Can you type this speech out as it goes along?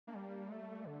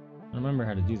I remember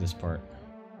how to do this part.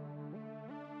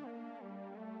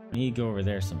 I need to go over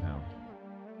there somehow.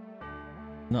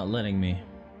 Not letting me.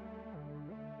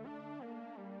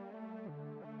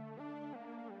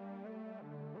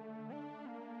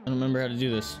 I don't remember how to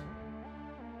do this.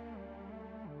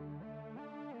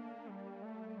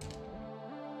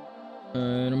 I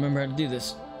don't remember how to do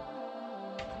this.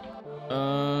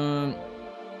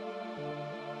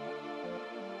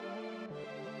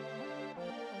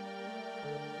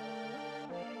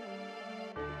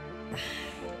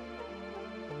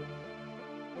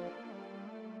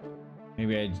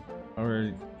 Maybe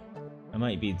I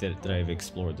might be that I've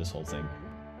explored this whole thing.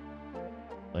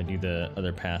 I do the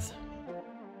other path.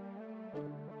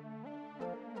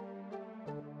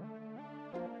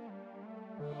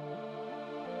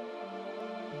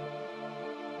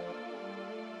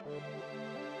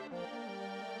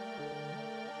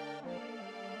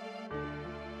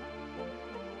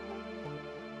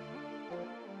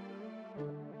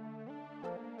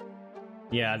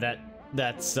 Yeah,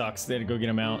 that sucks. They had to go get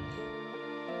him out.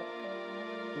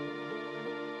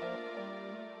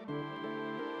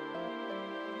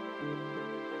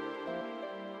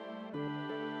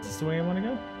 Is this the way I want to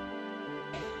go?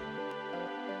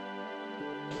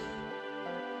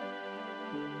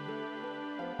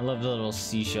 I love the little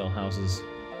seashell houses.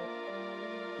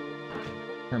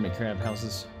 Hermit crab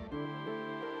houses.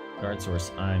 Guard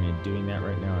source. I'm doing that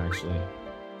right now, actually.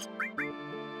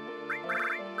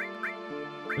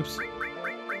 Oops.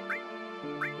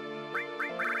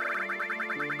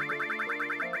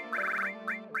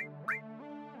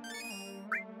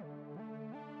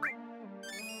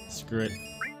 Screw it.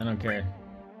 I don't care.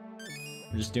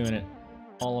 We're just doing it.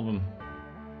 All of them.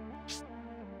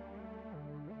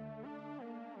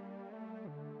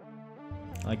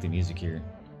 I like the music here.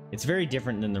 It's very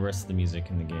different than the rest of the music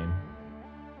in the game.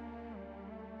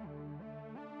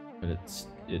 But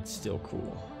it's still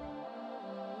cool.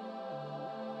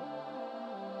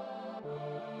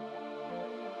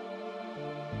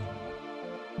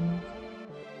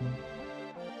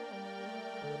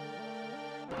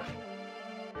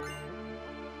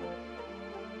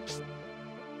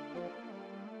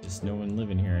 Just no one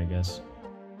living here, I guess.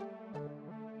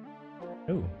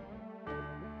 Oh.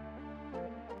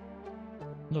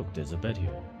 Look, there's a bed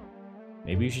here.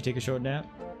 Maybe you should take a short nap?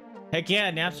 Heck yeah,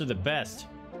 naps are the best.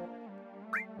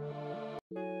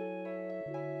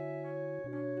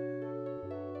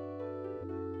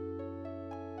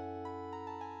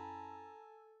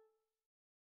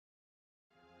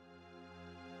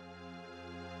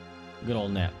 Good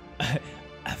old nap.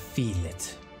 I feel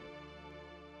it.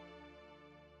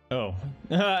 Oh,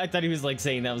 I thought he was like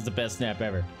saying that was the best nap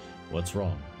ever. What's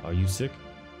wrong? Are you sick?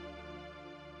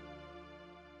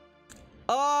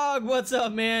 Oh, what's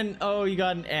up, man? Oh, you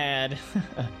got an ad.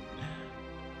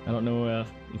 I don't know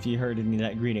if you heard any of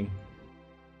that greeting.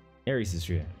 Ares is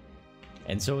here.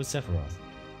 And so is Sephiroth.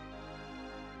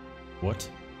 What?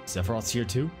 Sephiroth's here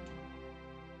too?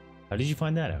 How did you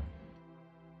find that out?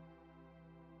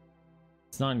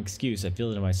 It's not an excuse, I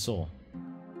feel it in my soul.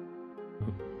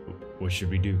 What should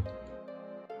we do?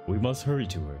 We must hurry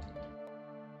to her.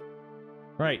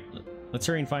 Right, let's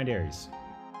hurry and find Ares.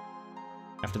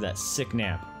 After that sick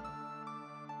nap.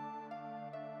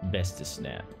 Bestest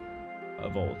nap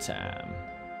of all time.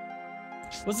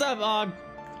 What's up, Og?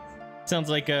 Sounds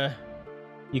like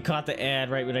you caught the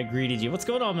ad right when I greeted you. What's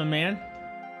going on, my man?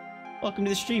 Welcome to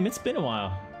the stream. It's been a while.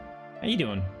 How you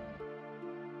doing?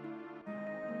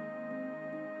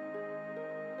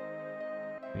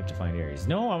 We have to find Ares.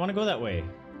 No, I want to go that way.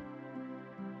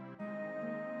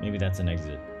 Maybe that's an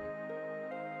exit.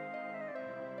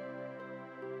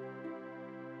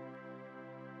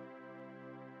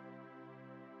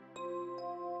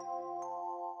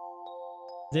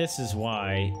 This is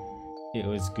why it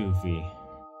was goofy.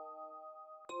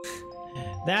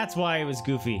 That's why it was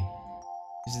goofy.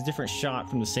 It's a different shot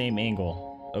from the same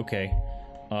angle. Okay.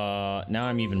 Now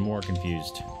I'm even more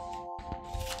confused.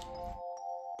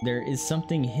 There is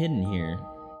something hidden here.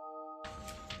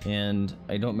 And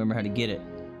I don't remember how to get it.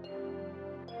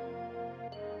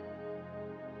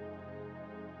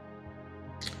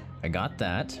 I got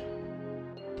that.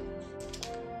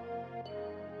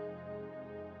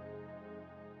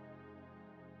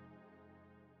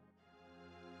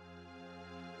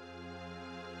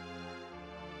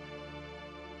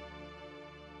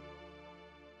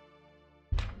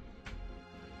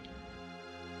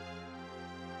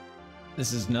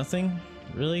 This is nothing?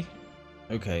 Really?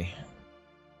 Okay.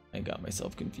 I got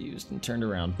myself confused and turned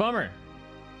around. Bummer!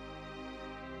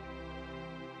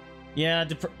 Yeah,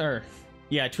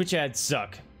 yeah, Twitch ads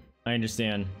suck. I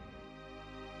understand.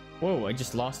 Whoa, I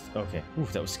just lost. Okay.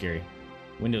 Oof, that was scary.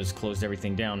 Windows closed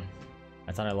everything down.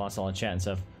 I thought I lost all the chat and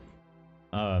stuff.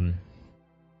 And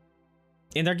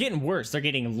they're getting worse. They're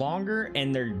getting longer,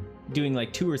 and they're doing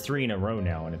like 2 or 3 in a row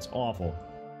now, and it's awful.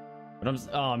 But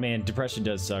oh man, depression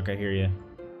does suck. I hear you.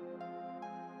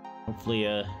 Hopefully,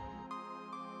 you're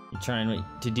trying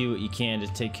to do what you can to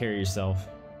take care of yourself.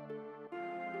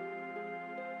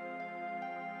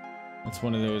 It's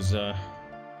one of those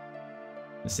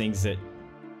things that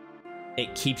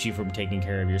it keeps you from taking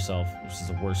care of yourself, which is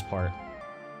the worst part.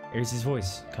 There's his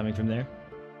voice coming from there.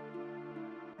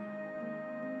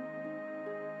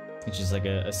 It's just like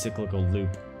a cyclical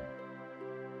loop.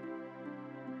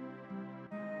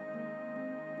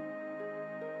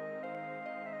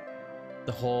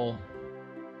 The whole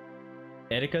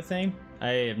Etika thing? I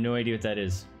have no idea what that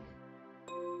is.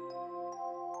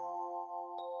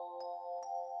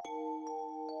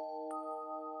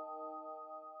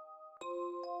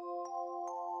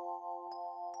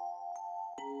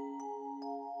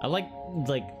 I like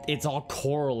it's all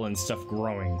coral and stuff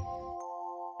growing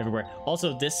everywhere.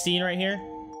 Also, this scene right here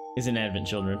is in Advent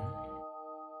Children.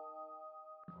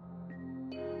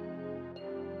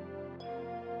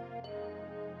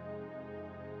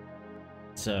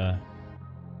 It's out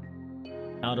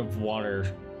of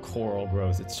water coral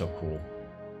growth. It's so cool.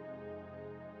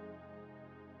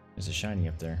 There's a shiny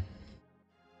up there.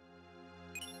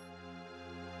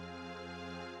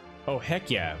 Oh heck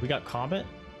yeah, we got Comet.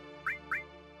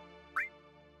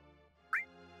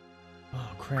 Oh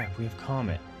crap, we have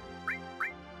Comet.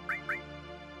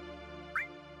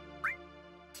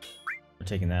 We're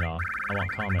taking that off. I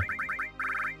want Comet.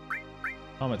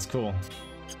 Comet's cool.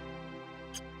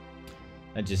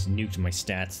 I just nuked my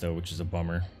stats though, which is a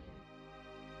bummer.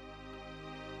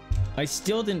 I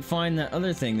still didn't find that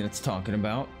other thing that it's talking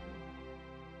about.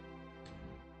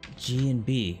 G and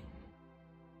B.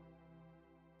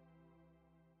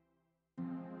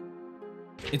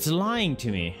 It's lying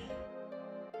to me.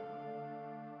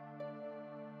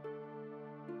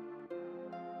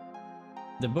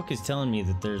 The book is telling me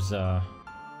that there's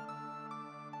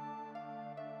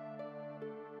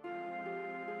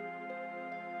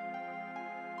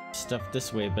stuff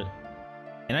this way, but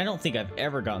and I don't think I've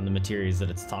ever gotten the materials that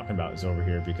it's talking about is over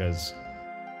here, because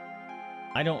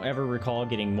I don't ever recall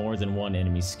getting more than 1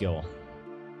 enemy skill.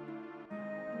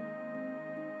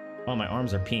 Oh, my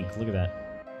arms are pink. Look at that.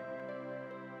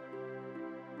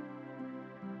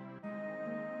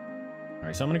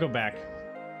 Alright, so I'm gonna go back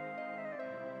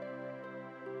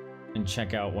and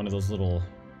check out one of those little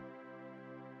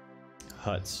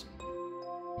huts,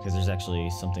 because there's actually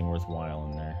something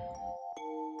worthwhile in there.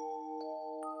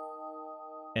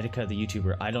 Etika the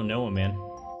YouTuber. I don't know him, man.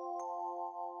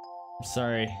 I'm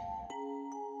sorry.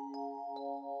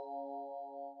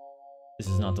 This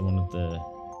is not the one with the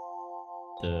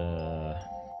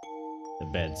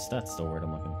beds. That's the word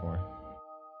I'm looking for.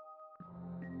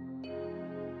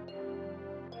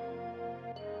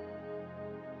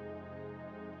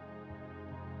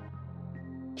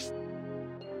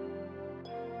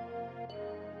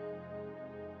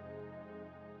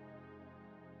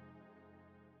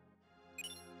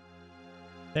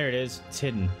 There it is. It's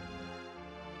hidden.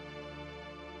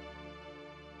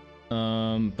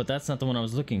 But that's not the one I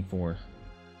was looking for.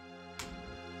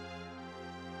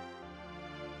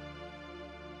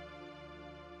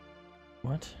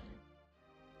 What?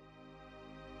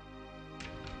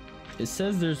 It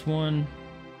says there's one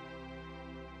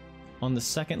on the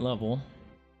 2nd level.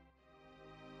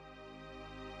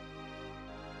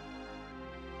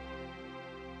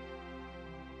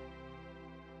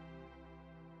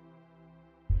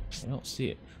 I don't see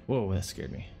it. Whoa, that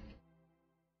scared me.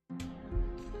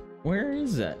 Where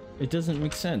is that? It doesn't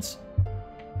make sense.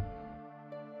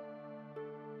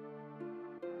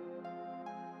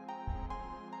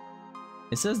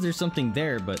 It says there's something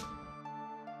there, but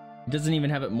it doesn't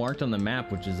even have it marked on the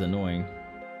map, which is annoying.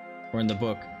 Or in the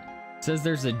book. It says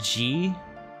there's a G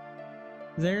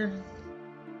there?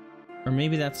 Or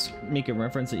maybe that's make a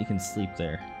reference that you can sleep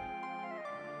there.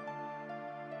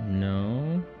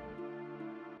 No.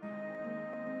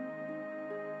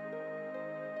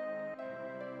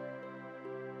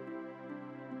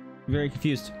 Very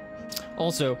confused.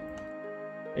 Also,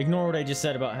 ignore what I just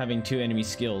said about having 2 enemy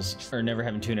skills, or never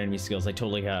having 2 enemy skills. I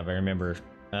totally have. I remember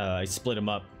I split them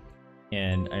up,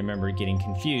 and I remember getting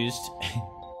confused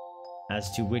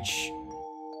as to which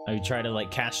I would try to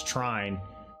like cast Trine.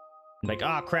 Like,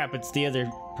 ah, crap, it's the other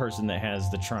person that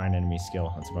has the Trine enemy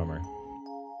skill. That's a bummer.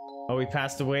 Oh, he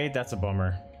passed away? That's a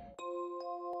bummer.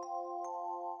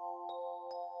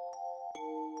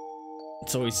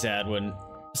 It's always sad when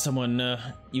someone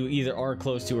you either are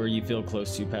close to or you feel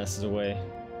close to passes away.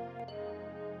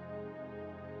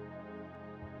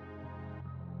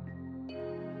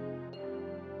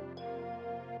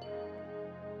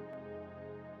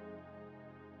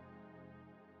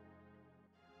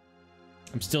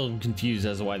 I'm still confused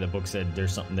as to why the book said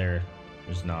there's something there.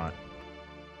 There's not.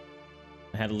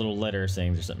 I had a little letter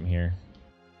saying there's something here,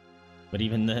 but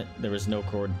even that there was no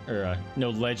cord or no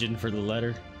legend for the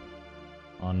letter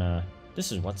on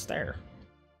this is what's there.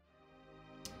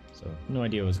 So no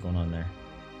idea what's going on there.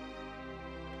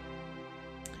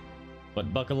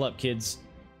 But buckle up, kids.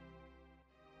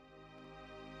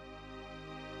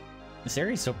 This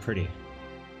area is so pretty.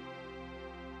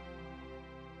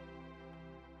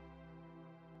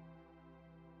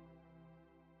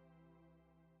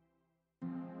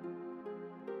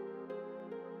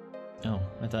 Oh,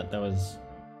 I thought that was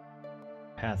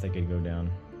a path I could go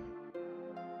down.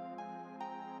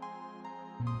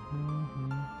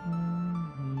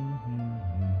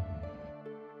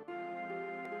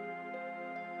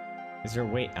 Is there a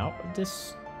way out of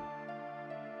this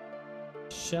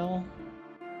shell?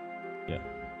 Yep.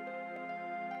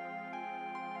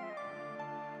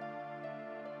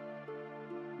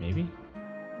 Maybe?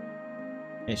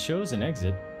 It shows an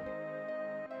exit.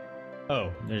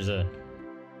 Oh, there's a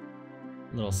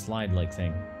little slide-like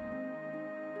thing.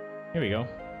 Here we go.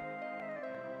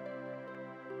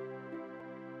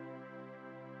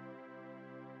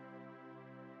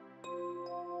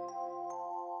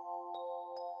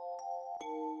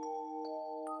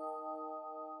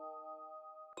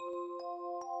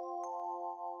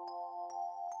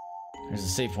 There's a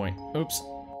save point. Oops.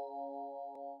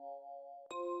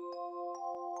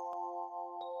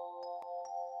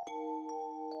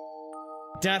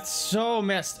 That's so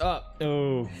messed up.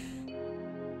 Oh.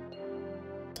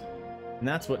 And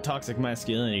that's what toxic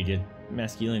masculinity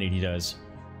does.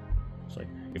 It's like,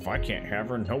 if I can't have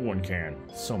her, no one can.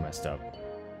 So messed up.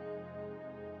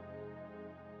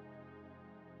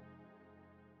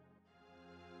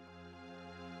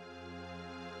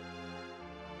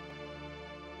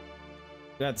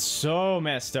 That's so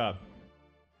messed up.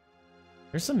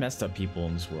 There's some messed up people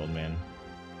in this world, man.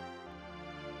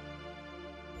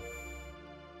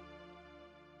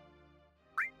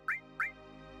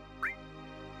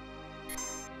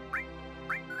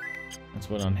 That's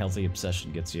what unhealthy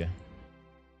obsession gets you.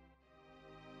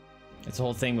 It's the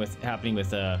whole thing with happening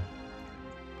with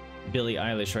Billie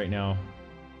Eilish right now.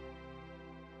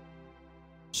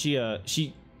 She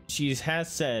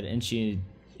has said, and she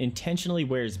intentionally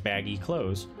wears baggy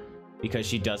clothes because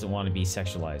she doesn't want to be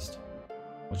sexualized,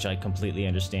 which I completely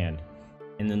understand.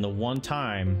 And then the one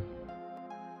time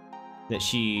that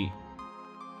she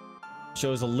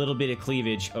shows a little bit of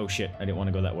cleavage, oh shit, I didn't want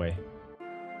to go that way.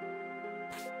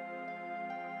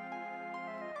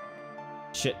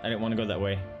 Shit, I didn't want to go that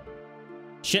way.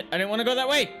 Shit, I didn't want to go that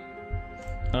way!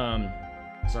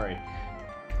 Sorry.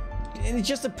 And it's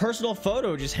just a personal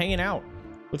photo, just hanging out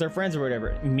with her friends or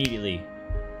whatever. Immediately,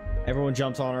 everyone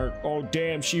jumps on her. Oh,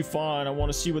 damn, she fine. I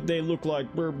want to see what they look like.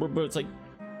 But it's like,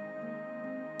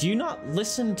 do you not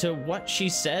listen to what she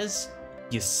says,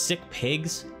 you sick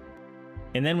pigs?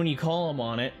 And then when you call them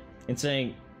on it and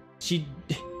saying,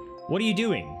 what are you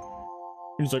doing?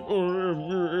 And it's like,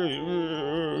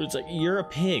 it's like, you're a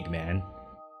pig, man.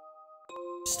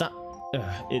 Stop.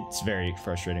 It's very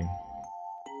frustrating.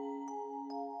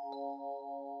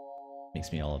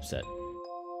 Makes me all upset.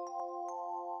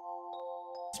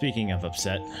 Speaking of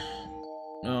upset.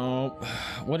 Oh,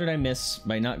 what did I miss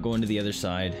by not going to the other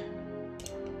side?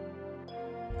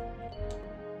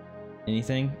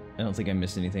 Anything? I don't think I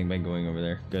missed anything by going over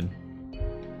there. Good.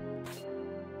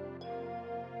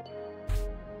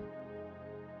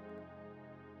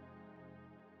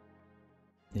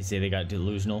 They say they got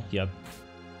delusional. Yep.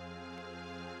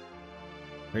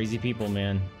 Crazy people,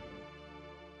 man.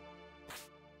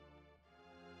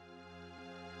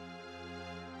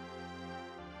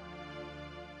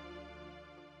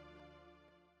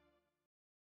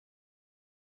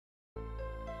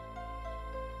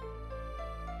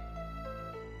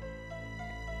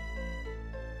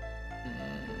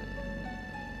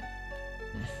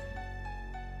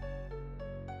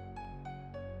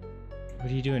 What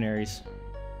are you doing, Aries?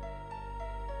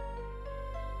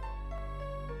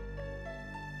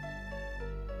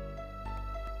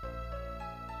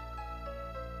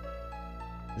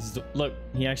 Look,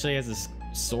 he actually has his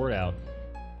sword out.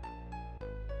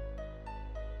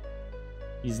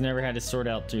 He's never had his sword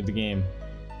out through the game.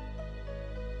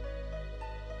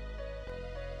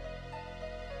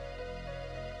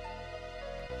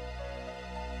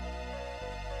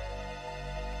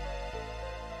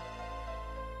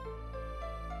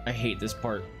 I hate this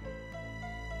part.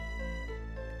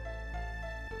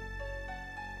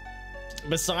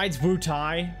 Besides Wu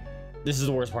Tai, this is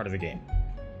the worst part of the game.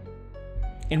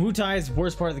 And Wu Tai is the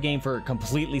worst part of the game for a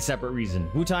completely separate reason.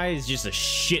 Wu Tai is just a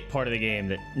shit part of the game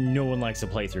that no one likes to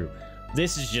play through.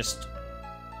 This is just...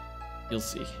 You'll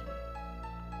see.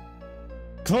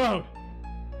 Cloud!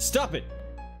 Stop it!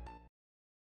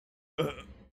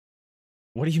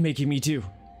 What are you making me do?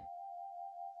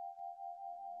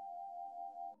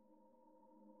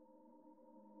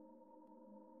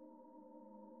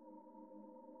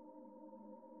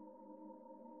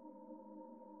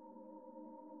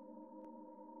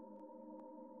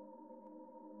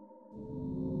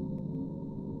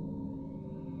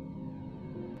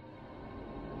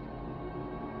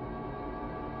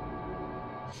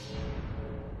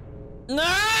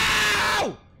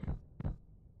 No!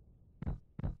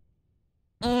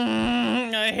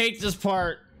 I hate this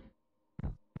part.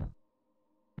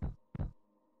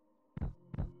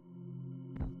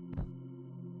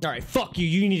 Alright, fuck you.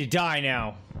 You need to die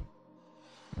now.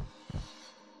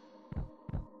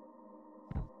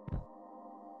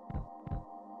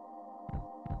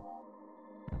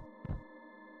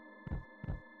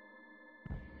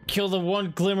 Kill the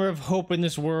one glimmer of hope in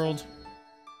this world.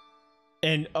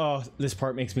 And, oh, this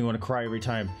part makes me want to cry every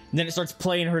time. And then it starts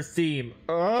playing her theme.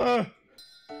 Ugh!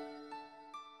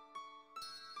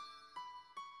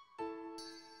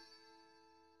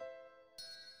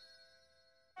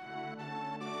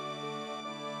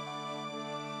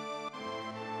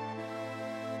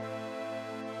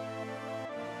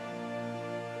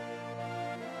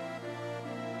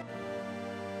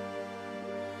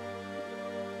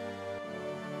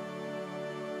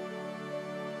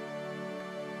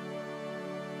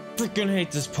 Freaking hate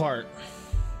this part.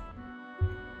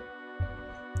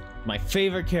 My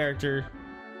favorite character,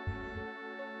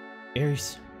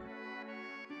 Ares.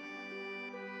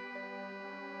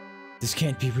 This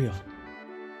can't be real.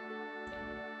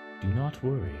 Do not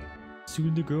worry.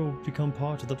 Soon the girl will become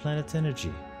part of the planet's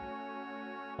energy.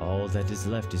 All that is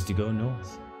left is to go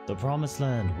north. The promised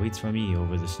land waits for me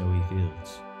over the snowy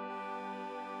fields.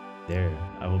 There,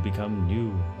 I will become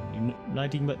new,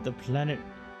 uniting the planet.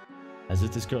 As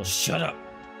if this girl... Shut up!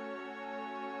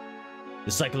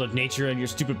 The cycle of nature and your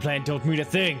stupid plan don't mean a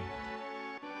thing!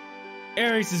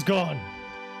 Ares is gone!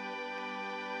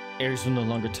 Ares will no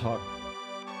longer talk,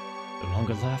 no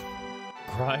longer laugh,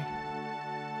 cry,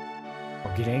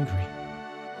 or get angry.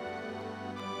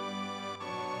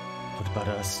 What about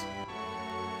us?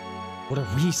 What are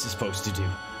we supposed to do?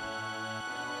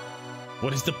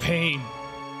 What is the pain?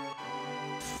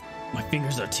 My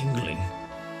fingers are tingling.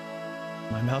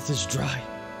 My mouth is dry.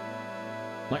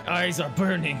 My eyes are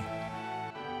burning.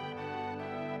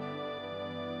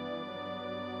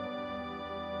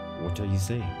 What are you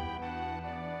saying?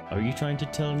 Are you trying to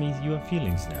tell me you have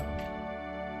feelings now?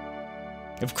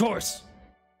 Of course!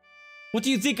 What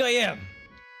do you think I am?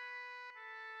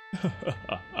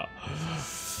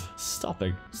 Stop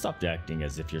it. Stop acting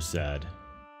as if you're sad.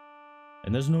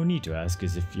 And there's no need to ask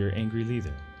as if you're angry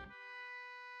either.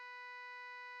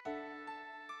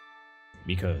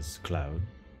 Because, Cloud,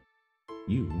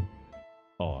 you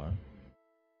are...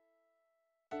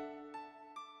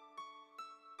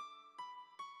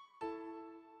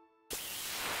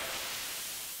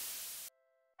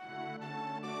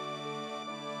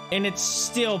 And it's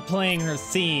still playing her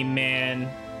theme, man.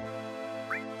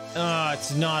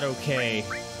 It's not okay.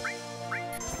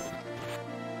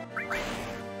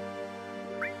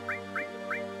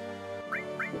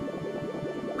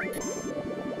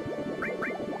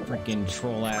 Freaking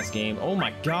troll ass game. Oh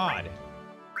my god.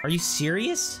 Are you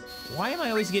serious? Why am I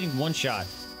always getting one shot?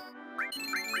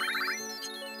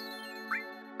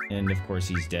 And of course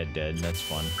he's dead. That's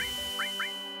fun.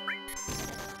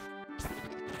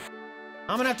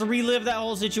 I'm gonna have to relive that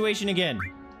whole situation again.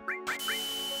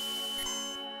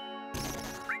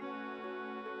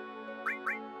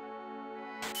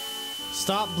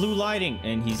 Stop blue lighting.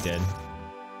 And he's dead.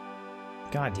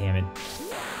 God damn it.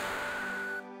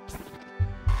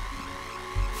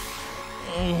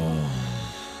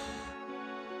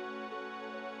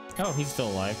 Oh, he's still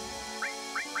alive.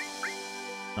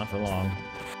 Not for long.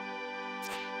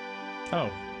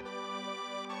 Oh.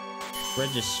 Red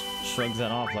just shrugs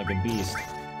that off like a beast.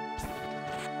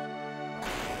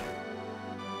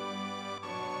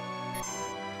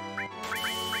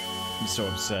 I'm so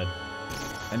upset.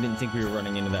 I didn't think we were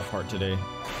running into that part today.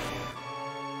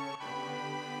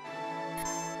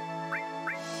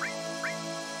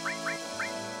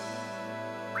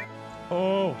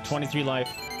 Oh, 23 life.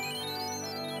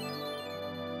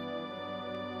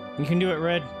 You can do it,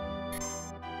 Red.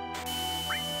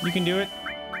 You can do it.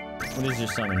 What is your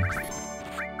summon?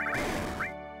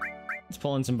 Let's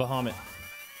pull in some Bahamut.